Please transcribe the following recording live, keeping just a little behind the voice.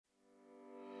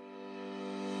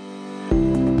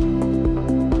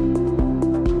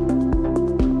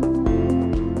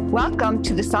Welcome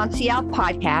to the Sancial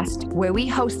podcast, where we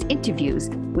host interviews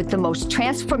with the most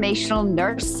transformational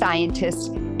nurse scientists,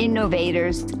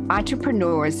 innovators,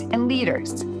 entrepreneurs, and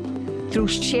leaders. Through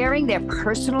sharing their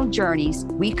personal journeys,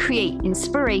 we create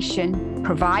inspiration,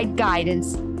 provide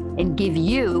guidance, and give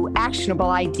you actionable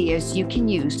ideas you can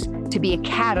use to be a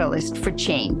catalyst for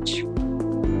change.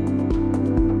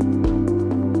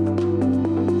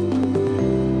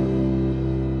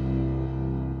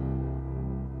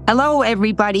 Hello,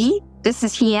 everybody. This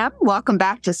is Hiam. Welcome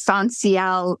back to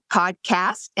Sancial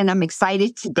podcast. And I'm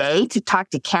excited today to talk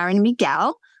to Karen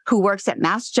Miguel, who works at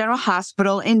Mass General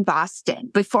Hospital in Boston.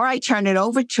 Before I turn it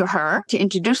over to her to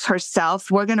introduce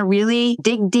herself, we're going to really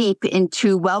dig deep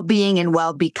into well-being and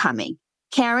well-becoming.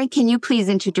 Karen, can you please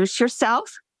introduce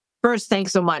yourself? First,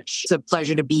 thanks so much. It's a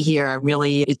pleasure to be here.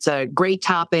 It's a great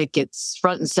topic. It's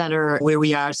front and center where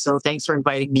we are. So thanks for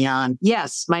inviting me on.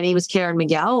 Yes, my name is Karen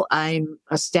Miguel. I'm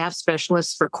a staff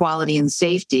specialist for quality and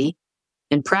safety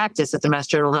in practice at the Mass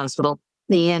General Hospital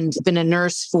and been a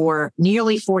nurse for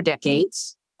nearly 4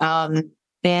 decades.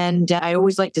 And I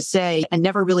always like to say, I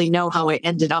never really know how I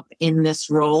ended up in this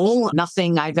role.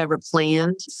 Nothing I've ever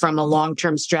planned from a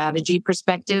long-term strategy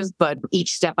perspective, but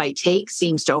each step I take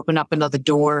seems to open up another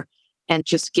door and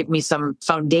just give me some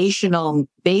foundational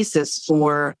basis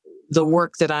for the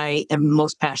work that I am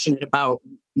most passionate about.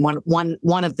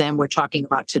 One of them we're talking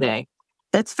about today.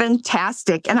 That's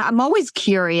fantastic. And I'm always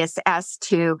curious as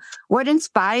to what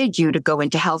inspired you to go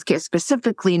into healthcare,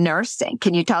 specifically nursing.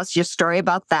 Can you tell us your story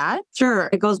about that? Sure.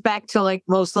 It goes back to like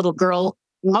most little girls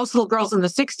in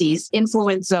the 60s,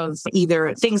 influence of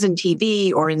either things in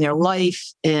TV or in their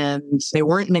life. And there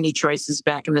weren't many choices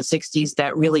back in the 60s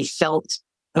that really felt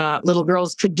little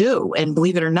girls could do. And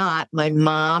believe it or not, my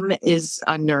mom is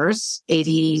a nurse,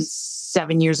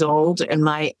 87 years old,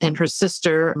 and her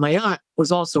sister, my aunt,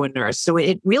 was also a nurse. So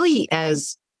it really,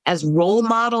 as role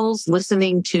models,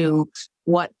 listening to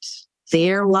what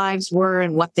their lives were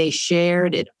and what they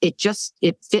shared,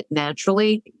 it fit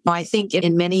naturally. I think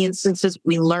in many instances,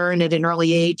 we learn at an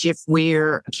early age if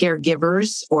we're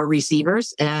caregivers or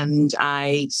receivers. And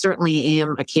I certainly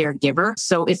am a caregiver.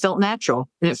 So it felt natural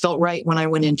and it felt right when I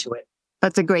went into it.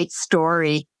 That's a great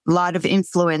story. A lot of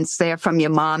influence there from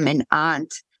your mom and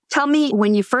aunt. Tell me,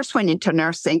 when you first went into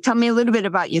nursing, tell me a little bit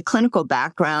about your clinical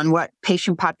background. What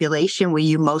patient population were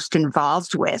you most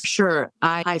involved with? Sure.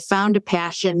 I found a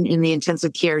passion in the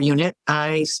intensive care unit.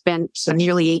 I spent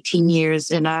nearly 18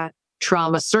 years in a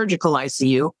trauma surgical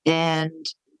ICU, and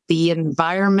the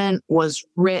environment was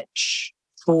rich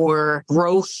for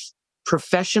growth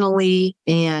professionally,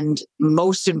 and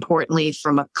most importantly,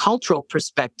 from a cultural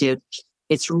perspective.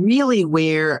 It's really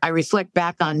where I reflect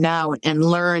back on now and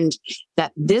learned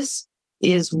that this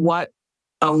is what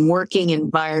a working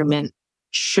environment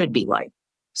should be like.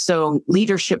 So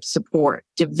leadership support,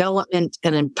 development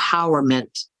and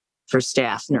empowerment for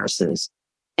staff nurses.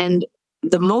 And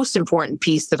the most important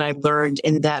piece that I learned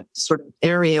in that sort of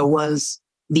area was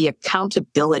the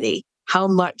accountability, how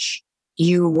much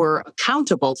you were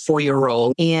accountable for your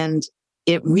role. And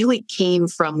it really came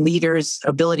from leaders'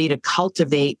 ability to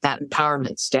cultivate that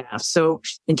empowerment staff. So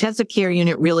intensive care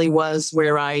unit really was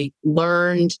where I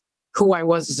learned who I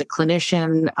was as a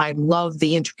clinician. I love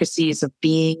the intricacies of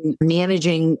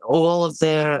managing all of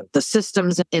the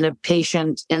systems in a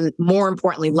patient, and more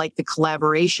importantly, like the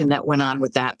collaboration that went on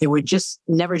with that. There were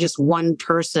never just one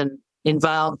person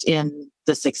involved in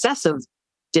the success of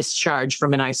discharge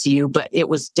from an ICU, but it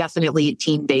was definitely a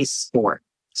team-based sport.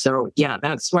 So yeah,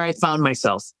 that's where I found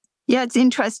myself. Yeah, it's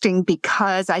interesting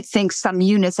because I think some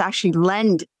units actually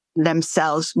lend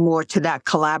themselves more to that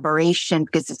collaboration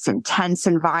because it's an intense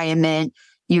environment.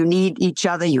 You need each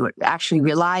other. You actually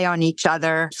rely on each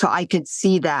other. So I could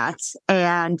see that.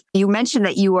 And you mentioned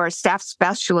that you were a staff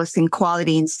specialist in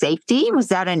quality and safety. Was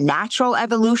that a natural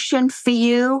evolution for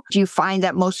you? Do you find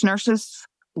that most nurses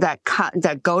that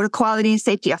go to quality and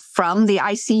safety are from the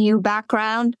ICU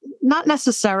background? Not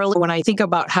necessarily. When I think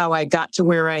about how I got to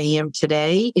where I am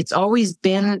today, it's always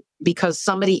been because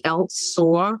somebody else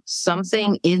saw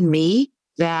something in me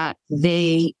that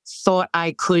they thought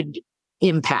I could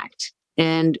impact.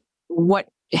 And what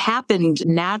happened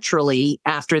naturally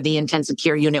after the intensive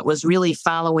care unit was really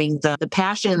following the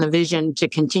passion and the vision to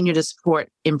continue to support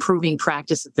improving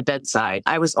practice at the bedside.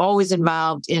 I was always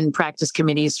involved in practice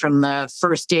committees from the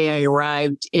first day I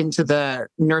arrived into the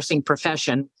nursing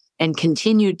profession, and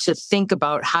continued to think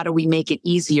about how do we make it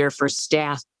easier for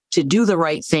staff to do the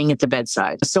right thing at the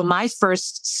bedside. So my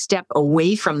first step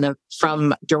away from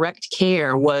direct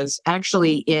care was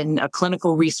actually in a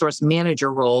clinical resource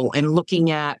manager role and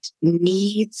looking at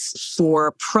needs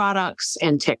for products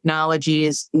and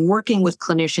technologies, working with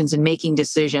clinicians and making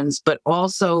decisions, but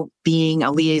also being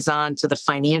a liaison to the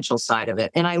financial side of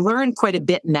it. And I learned quite a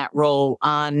bit in that role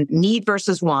on need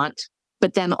versus want,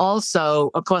 but then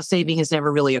also a cost saving is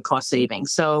never really a cost saving.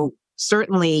 So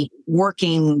certainly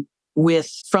working with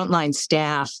frontline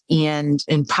staff and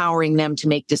empowering them to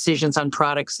make decisions on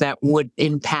products that would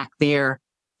impact the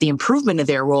improvement of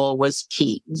their role was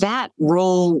key. That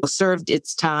role served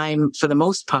its time for the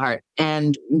most part.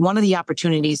 And one of the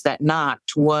opportunities that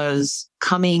knocked was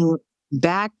coming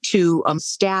back to a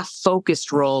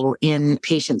staff-focused role in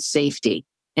patient safety.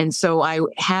 And so I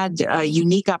had a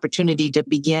unique opportunity to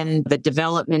begin the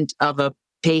development of a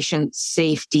patient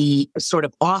safety sort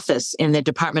of office in the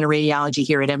Department of Radiology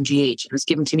here at MGH. It was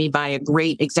given to me by a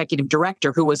great executive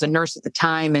director who was a nurse at the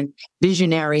time and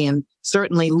visionary, and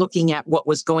certainly looking at what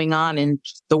was going on in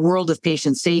the world of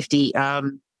patient safety,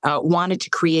 wanted to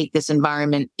create this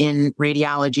environment in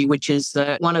radiology, which is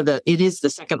it is the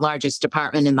second largest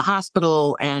department in the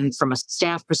hospital. And from a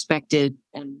staff perspective,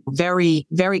 and very,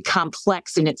 very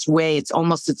complex in its way. It's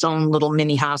almost its own little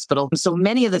mini hospital. So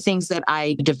many of the things that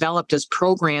I developed as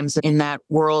programs in that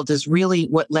world is really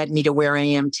what led me to where I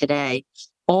am today.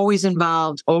 Always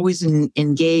involved, always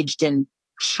engaged in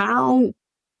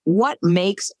what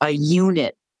makes a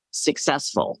unit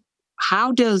successful?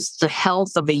 How does the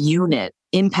health of a unit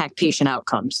impact patient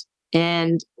outcomes?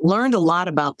 And learned a lot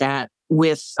about that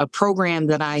with a program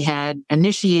that I had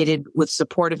initiated with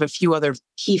support of a few other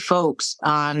key folks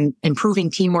on improving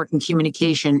teamwork and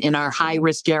communication in our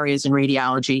high-risk areas in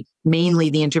radiology, mainly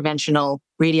the interventional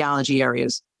radiology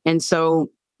areas. And so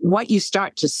what you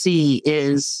start to see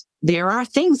is there are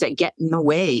things that get in the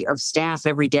way of staff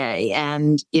every day.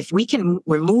 And if we can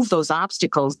remove those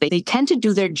obstacles, they tend to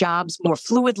do their jobs more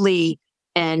fluidly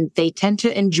and they tend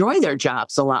to enjoy their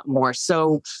jobs a lot more.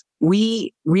 So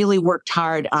we really worked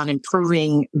hard on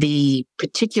improving the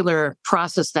particular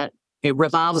process that it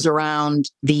revolves around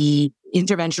the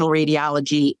interventional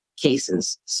radiology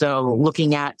cases. So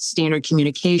looking at standard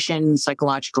communication,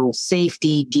 psychological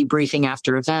safety, debriefing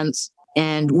after events,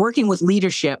 and working with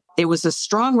leadership. There was a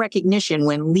strong recognition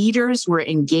when leaders were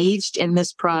engaged in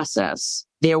this process,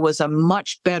 there was a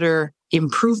much better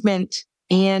improvement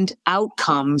and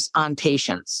outcomes on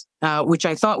patients, which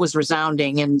I thought was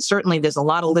resounding. And certainly there's a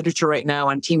lot of literature right now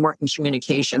on teamwork and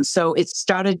communication. So it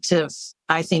started to,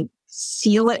 I think,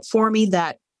 seal it for me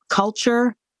that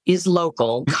culture is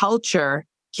local. Culture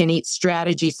can eat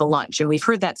strategy for lunch. And we've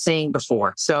heard that saying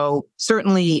before. So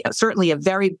certainly a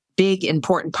very big,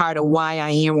 important part of why I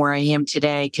am where I am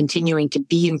today, continuing to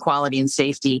be in quality and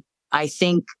safety. I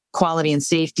think quality and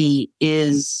safety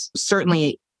is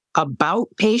certainly about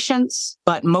patients,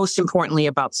 but most importantly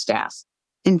about staff.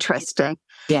 Interesting.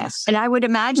 Yes. And I would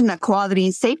imagine that quality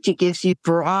and safety gives you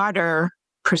broader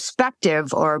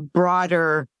perspective or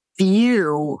broader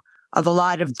view of a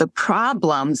lot of the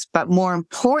problems, but more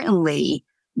importantly,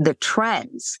 the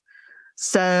trends.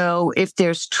 So if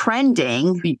there's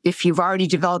trending, if you've already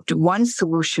developed one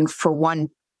solution for one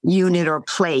unit or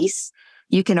place,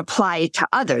 you can apply it to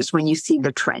others when you see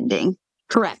the trending.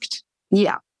 Correct.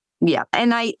 Yeah. Yeah.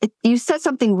 And you said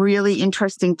something really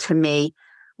interesting to me,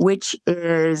 which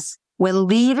is when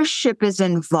leadership is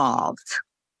involved,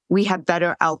 we have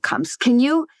better outcomes. Can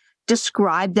you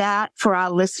describe that for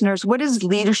our listeners? What does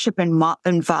leadership and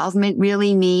involvement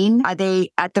really mean? Are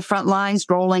they at the front lines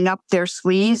rolling up their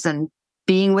sleeves and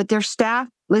being with their staff,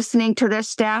 listening to their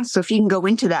staff? So if you can go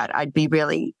into that, I'd be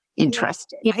really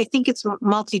interested. Yeah, I think it's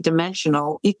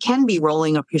multidimensional. It can be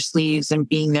rolling up your sleeves and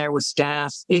being there with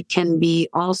staff. It can be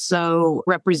also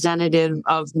representative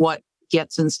of what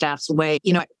gets in staff's way.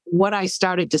 You know, what I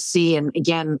started to see, and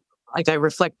again, like I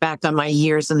reflect back on my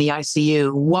years in the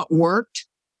ICU, what worked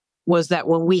was that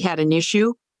when we had an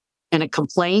issue and a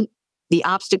complaint, the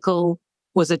obstacle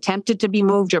was attempted to be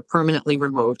moved or permanently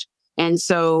removed. And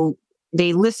so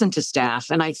they listened to staff.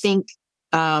 And I think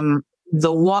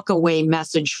the walk away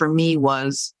message for me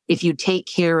was, if you take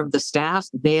care of the staff,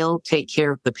 they'll take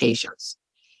care of the patients.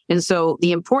 And so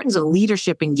the importance of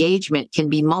leadership engagement can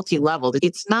be multi-leveled.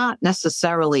 It's not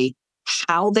necessarily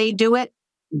how they do it,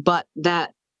 but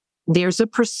that there's a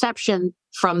perception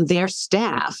from their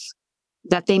staff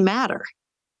that they matter.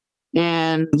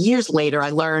 And years later,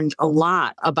 I learned a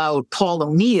lot about Paul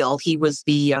O'Neill. He was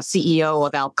the CEO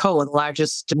of Alcoa, the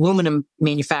largest aluminum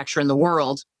manufacturer in the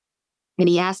world. And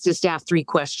he asked his staff 3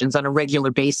 questions on a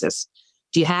regular basis.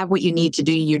 Do you have what you need to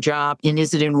do your job? And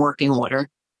is it in working order?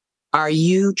 Are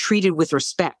you treated with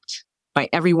respect by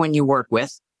everyone you work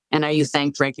with? And are you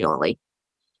thanked regularly?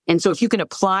 And so if you can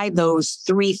apply those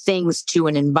three things to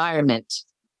an environment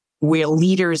where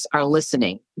leaders are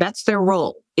listening, that's their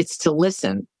role. It's to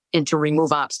listen and to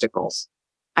remove obstacles.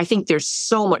 I think there's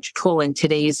so much pull in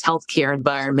today's healthcare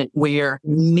environment where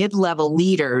mid-level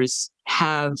leaders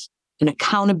have an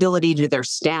accountability to their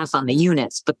staff on the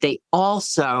units, but they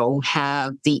also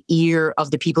have the ear of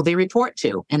the people they report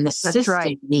to and the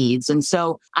system needs. And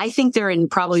so I think they're in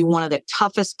probably one of the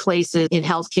toughest places in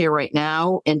healthcare right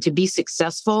now. And to be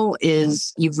successful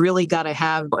is you've really got to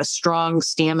have a strong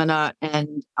stamina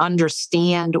and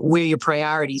understand where your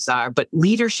priorities are. But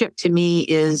leadership to me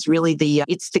is really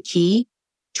it's the key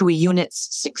to a unit's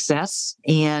success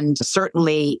and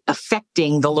certainly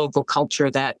affecting the local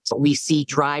culture that we see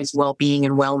drives well-being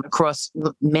and well across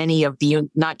many of the,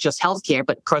 not just healthcare,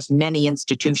 but across many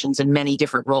institutions and many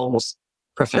different roles.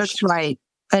 That's right.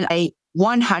 And I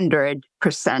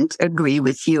 100% agree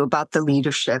with you about the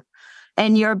leadership.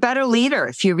 And you're a better leader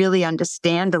if you really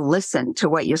understand and listen to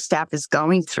what your staff is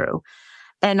going through.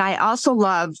 And I also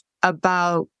love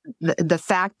about the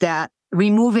fact that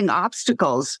removing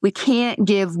obstacles. We can't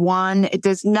give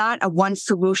there's not a one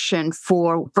solution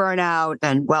for burnout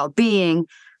and well-being,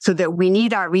 so that we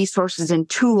need our resources and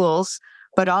tools,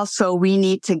 but also we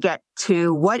need to get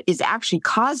to what is actually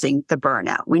causing the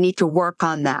burnout. We need to work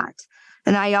on that.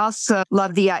 And I also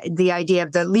love the idea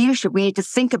of the leadership. We need to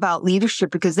think about leadership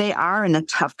because they are in a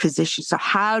tough position. So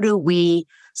how do we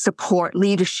support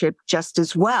leadership just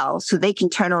as well so they can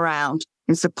turn around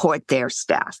and support their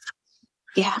staff?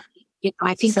 Yeah.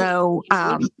 I think so.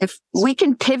 If we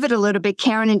can pivot a little bit,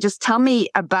 Karen, and just tell me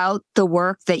about the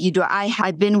work that you do.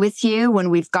 I've been with you when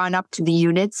we've gone up to the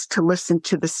units to listen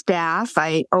to the staff.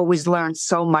 I always learn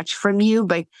so much from you,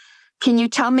 but can you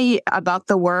tell me about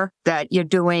the work that you're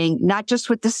doing, not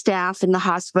just with the staff in the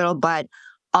hospital, but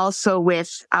also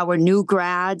with our new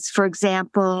grads, for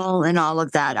example, and all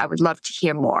of that? I would love to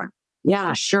hear more.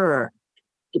 Yeah, sure.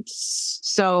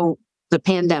 So the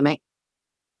pandemic,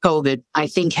 COVID, I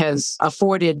think, has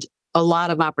afforded a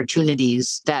lot of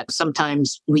opportunities that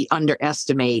sometimes we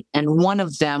underestimate. And one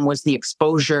of them was the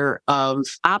exposure of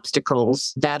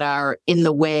obstacles that are in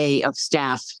the way of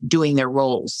staff doing their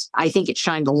roles. I think it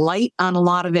shined a light on a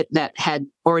lot of it that had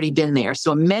already been there.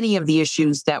 So many of the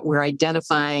issues that we're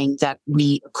identifying that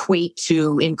we equate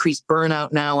to increased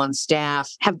burnout now on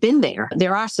staff have been there.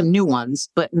 There are some new ones,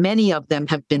 but many of them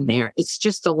have been there. It's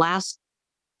just the last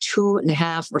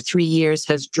 2.5 or 3 years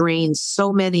has drained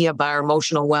so many of our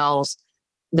emotional wells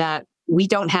that we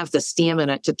don't have the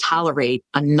stamina to tolerate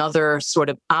another sort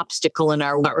of obstacle in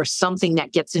our, or something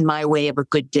that gets in my way of a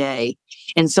good day.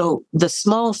 And so the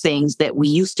small things that we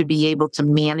used to be able to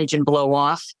manage and blow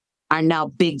off are now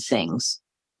big things,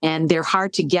 and they're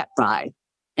hard to get by.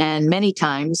 And many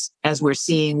times, as we're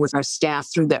seeing with our staff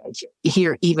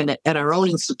here, even at our own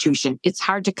institution, it's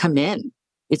hard to come in.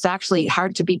 It's actually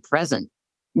hard to be present.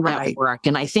 Right. Work.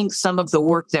 And I think some of the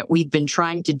work that we've been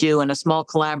trying to do in a small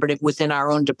collaborative within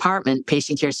our own department,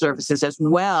 patient care services, as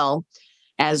well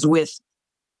as with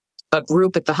a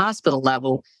group at the hospital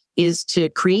level, is to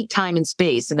create time and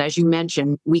space. And as you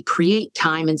mentioned, we create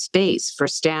time and space for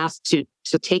staff to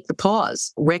take the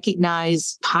pause,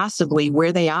 recognize possibly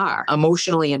where they are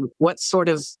emotionally and what's sort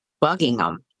of bugging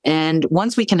them. And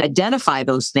once we can identify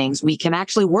those things, we can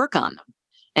actually work on them.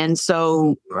 And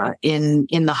so in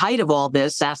the height of all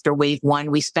this, after wave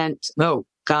one, we spent,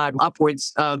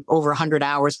 upwards of over 100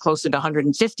 hours, closer to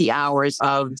 150 hours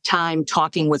of time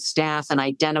talking with staff and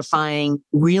identifying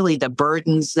really the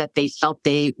burdens that they felt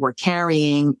they were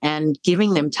carrying and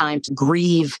giving them time to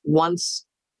grieve once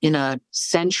in a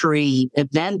century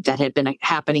event that had been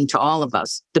happening to all of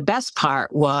us. The best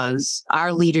part was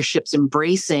our leadership's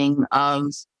embracing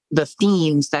of the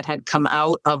themes that had come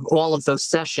out of all of those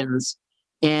sessions,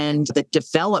 and the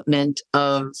development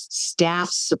of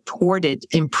staff-supported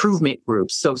improvement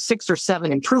groups. So 6 or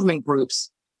 7 improvement groups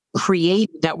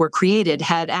that were created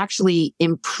had actually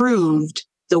improved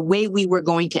the way we were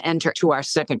going to enter to our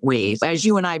second wave. As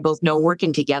you and I both know,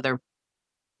 working together,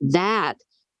 that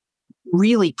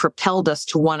really propelled us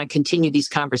to want to continue these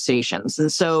conversations.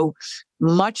 And so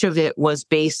much of it was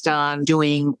based on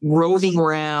doing roving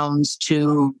rounds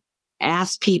to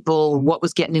ask people what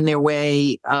was getting in their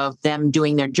way of them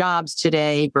doing their jobs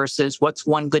today versus what's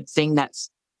one good thing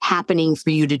that's happening for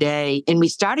you today. And we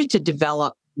started to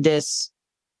develop this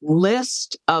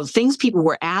list of things people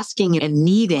were asking and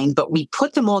needing, but we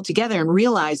put them all together and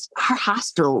realized our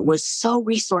hospital was so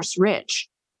resource rich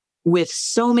with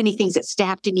so many things that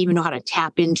staff didn't even know how to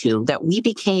tap into, that we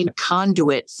became a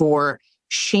conduit for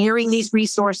sharing these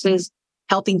resources,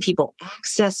 helping people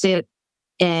access it,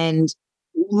 and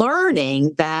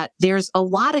learning that there's a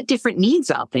lot of different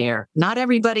needs out there. Not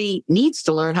everybody needs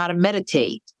to learn how to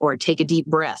meditate or take a deep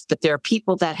breath, but there are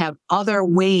people that have other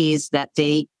ways that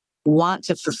they want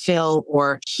to fulfill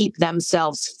or keep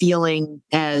themselves feeling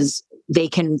as they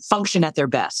can function at their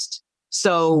best.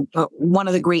 So one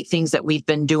of the great things that we've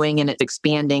been doing, and it's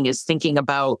expanding, is thinking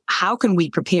about how can we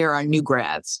prepare our new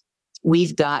grads?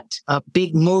 We've got a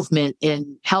big movement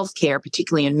in healthcare,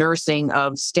 particularly in nursing,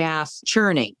 of staff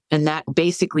churning. And that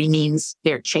basically means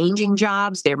they're changing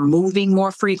jobs, they're moving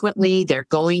more frequently, they're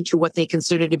going to what they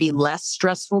consider to be less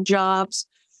stressful jobs.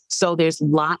 So there's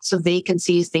lots of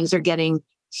vacancies. Things are getting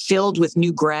filled with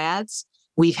new grads.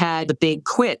 We've had the big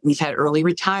quit. We've had early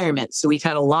retirement. So we've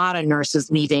had a lot of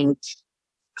nurses leaving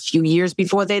a few years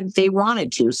before they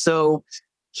wanted to. So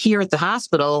here at the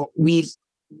hospital, we've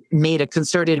made a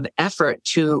concerted effort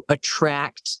to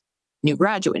attract new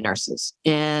graduate nurses.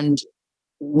 And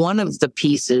one of the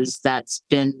pieces that's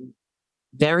been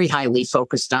very highly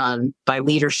focused on by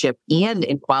leadership and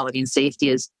in quality and safety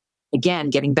is, again,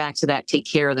 getting back to that, take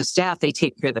care of the staff, they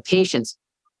take care of the patients.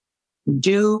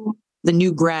 Do the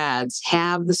new grads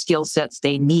have the skill sets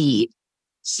they need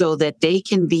so that they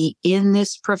can be in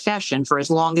this profession for as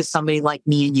long as somebody like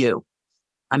me and you?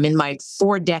 I'm in my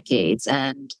 4 decades,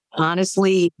 and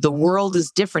honestly, the world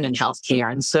is different in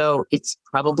healthcare. And so it's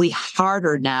probably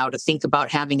harder now to think about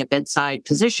having a bedside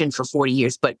position for 40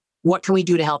 years, but what can we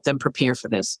do to help them prepare for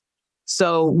this?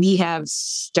 So we have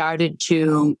started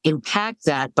to impact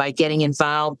that by getting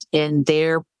involved in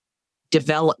their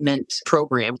development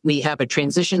program. We have a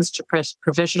transitions to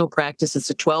professional practice. It's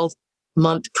a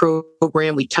 12-month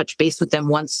program. We touch base with them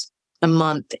once a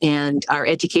month, and our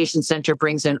education center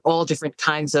brings in all different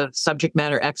kinds of subject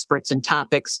matter experts and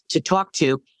topics to talk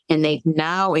to. And they've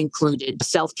now included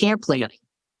self-care planning.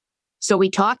 So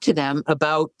we talk to them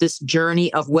about this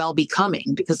journey of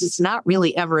well-becoming, because it's not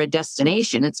really ever a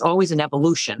destination. It's always an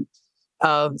evolution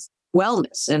of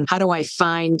wellness. And how do I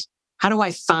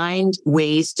find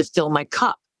ways to fill my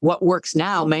cup? What works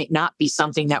now might not be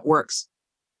something that works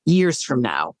years from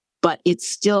now. But it's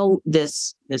still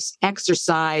this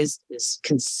exercise, this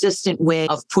consistent way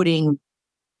of putting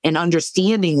and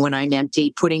understanding when I'm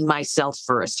empty, putting myself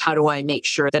first. How do I make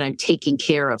sure that I'm taking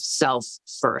care of self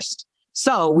first?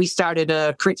 So we started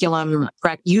a curriculum,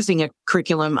 using a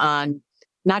curriculum on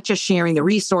not just sharing the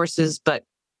resources, but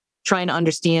trying to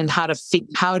understand how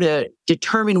to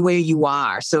determine where you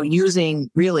are. So using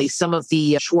really some of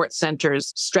the Schwartz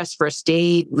Center's Stress First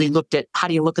Aid, we looked at how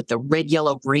do you look at the red,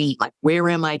 yellow, green? Like, where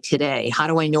am I today? How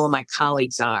do I know where my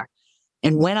colleagues are?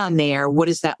 And when I'm there, what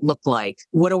does that look like?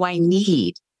 What do I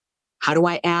need? How do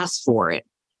I ask for it?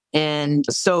 And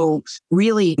so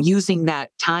really using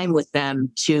that time with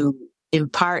them to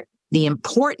impart the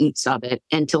importance of it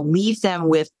and to leave them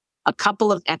with a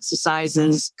couple of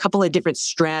exercises, a couple of different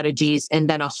strategies, and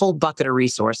then a whole bucket of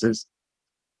resources.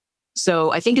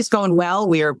 So I think it's going well.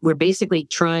 We're basically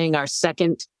trying our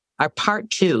part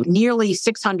 2. Nearly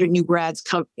 600 new grads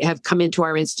have come into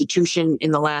our institution in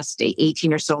the last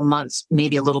 18 or so months,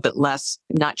 maybe a little bit less.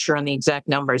 Not sure on the exact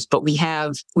numbers, but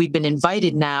we've been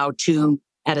invited now to,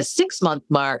 at a 6-month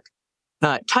mark,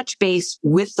 touch base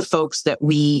with the folks that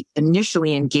we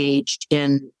initially engaged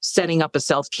in setting up a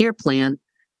self-care plan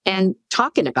and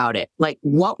talking about it, like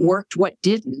what worked, what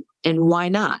didn't, and why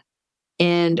not.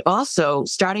 And also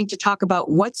starting to talk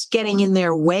about what's getting in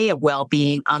their way of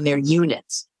well-being on their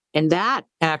units. And that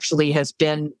actually has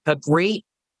been a great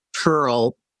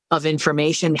pearl of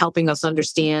information, helping us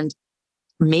understand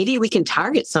maybe we can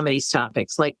target some of these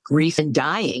topics like grief and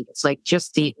dying. It's like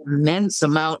just the immense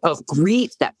amount of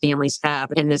grief that families have,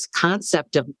 and this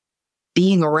concept of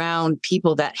being around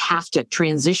people that have to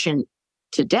transition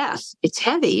to death. It's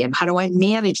heavy. And how do I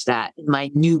manage that in my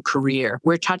new career?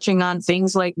 We're touching on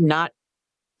things like not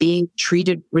being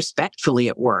treated respectfully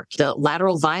at work. The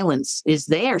lateral violence is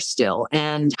there still.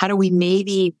 And how do we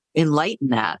maybe enlighten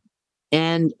that?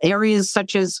 And areas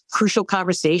such as crucial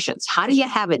conversations. How do you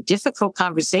have a difficult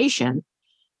conversation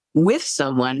with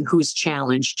someone who's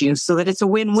challenged you so that it's a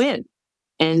win-win?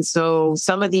 And so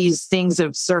some of these things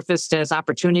have surfaced as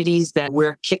opportunities that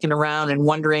we're kicking around and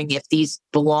wondering if these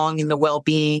belong in the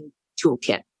well-being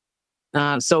toolkit.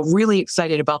 So really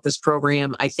excited about this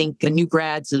program. I think the new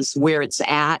grads is where it's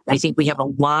at. I think we have a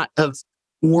lot of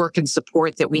work and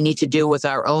support that we need to do with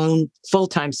our own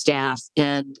full-time staff.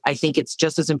 And I think it's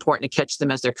just as important to catch them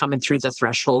as they're coming through the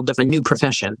threshold of a new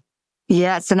profession.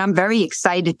 Yes, and I'm very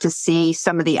excited to see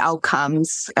some of the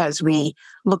outcomes as we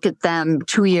look at them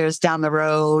 2 years down the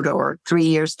road or 3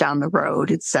 years down the road,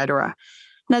 et cetera.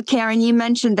 Now, Karen, you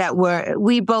mentioned that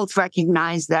we both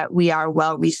recognize that we are a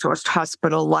well-resourced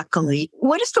hospital, luckily.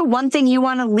 What is the one thing you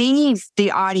want to leave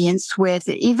the audience with,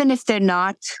 even if they're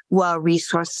not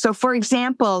well-resourced? So, for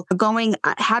example,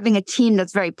 having a team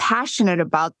that's very passionate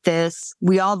about this,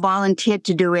 we all volunteered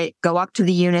to do it, go up to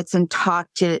the units and talk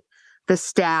to the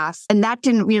staff. And that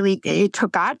it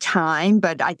took our time,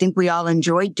 but I think we all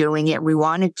enjoyed doing it. We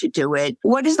wanted to do it.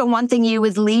 What is the one thing you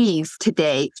would leave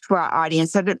today for our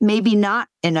audience that it maybe not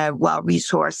in a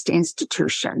well-resourced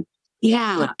institution?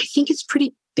 Yeah, I think it's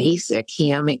pretty basic,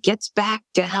 Kim. It gets back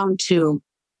down to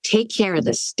take care of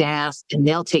the staff and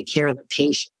they'll take care of the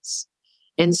patients.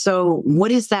 And so what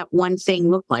does that one thing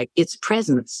look like? It's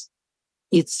presence.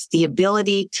 It's the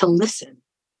ability to listen.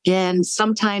 And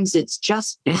sometimes it's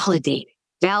just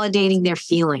validating their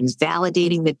feelings,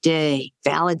 validating the day,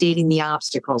 validating the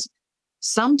obstacles.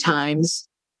 Sometimes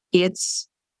it's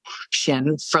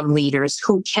action from leaders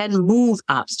who can move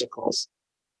obstacles.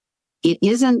 I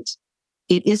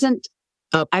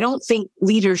don't think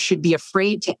leaders should be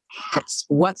afraid to ask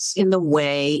what's in the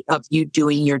way of you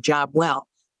doing your job well,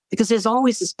 because there's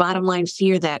always this bottom line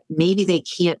fear that maybe they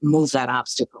can't move that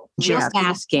obstacle. Just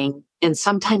asking. And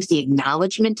sometimes the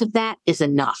acknowledgement of that is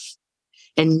enough.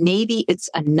 And maybe it's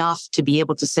enough to be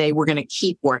able to say, we're going to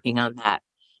keep working on that.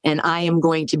 And I am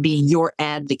going to be your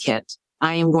advocate.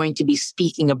 I am going to be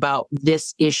speaking about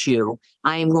this issue.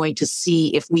 I am going to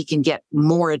see if we can get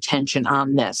more attention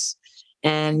on this.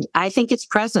 And I think it's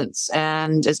presence.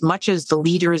 And as much as the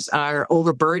leaders are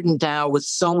overburdened now with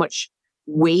so much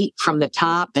weight from the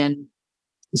top and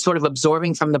sort of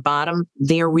absorbing from the bottom,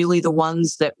 they're really the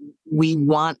ones that we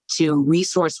want to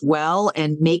resource well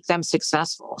and make them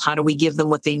successful. How do we give them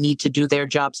what they need to do their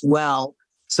jobs well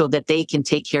so that they can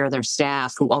take care of their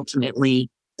staff who ultimately,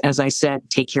 as I said,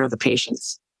 take care of the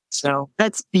patients? So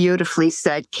that's beautifully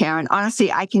said, Karen. Honestly,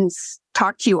 I can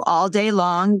talk to you all day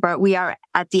long, but we are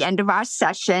at the end of our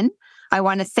session. I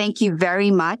want to thank you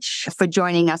very much for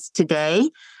joining us today.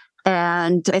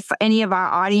 And if any of our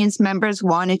audience members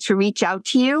wanted to reach out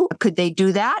to you, could they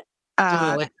do that?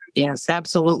 Yes,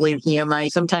 absolutely.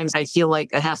 Sometimes I feel like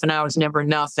a half an hour is never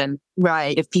enough. And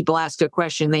right, if people ask a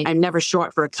question, I'm never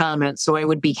short for a comment. So I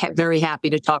would be very happy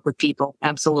to talk with people.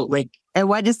 Absolutely. And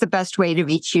what is the best way to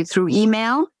reach you? Through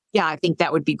email? Yeah, I think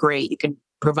that would be great. You can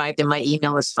provide them. My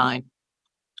email is fine.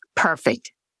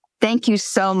 Perfect. Thank you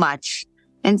so much.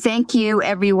 And thank you,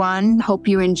 everyone. Hope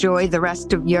you enjoy the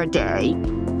rest of your day.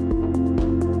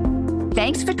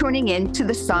 Thanks for tuning in to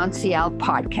the SONSIEL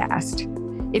podcast.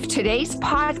 If today's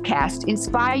podcast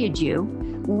inspired you,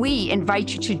 we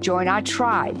invite you to join our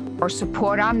tribe or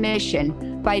support our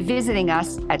mission by visiting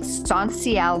us at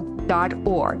sonsiel.org.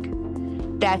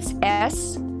 That's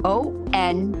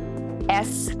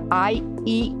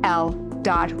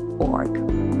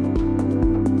SONSIEL.org.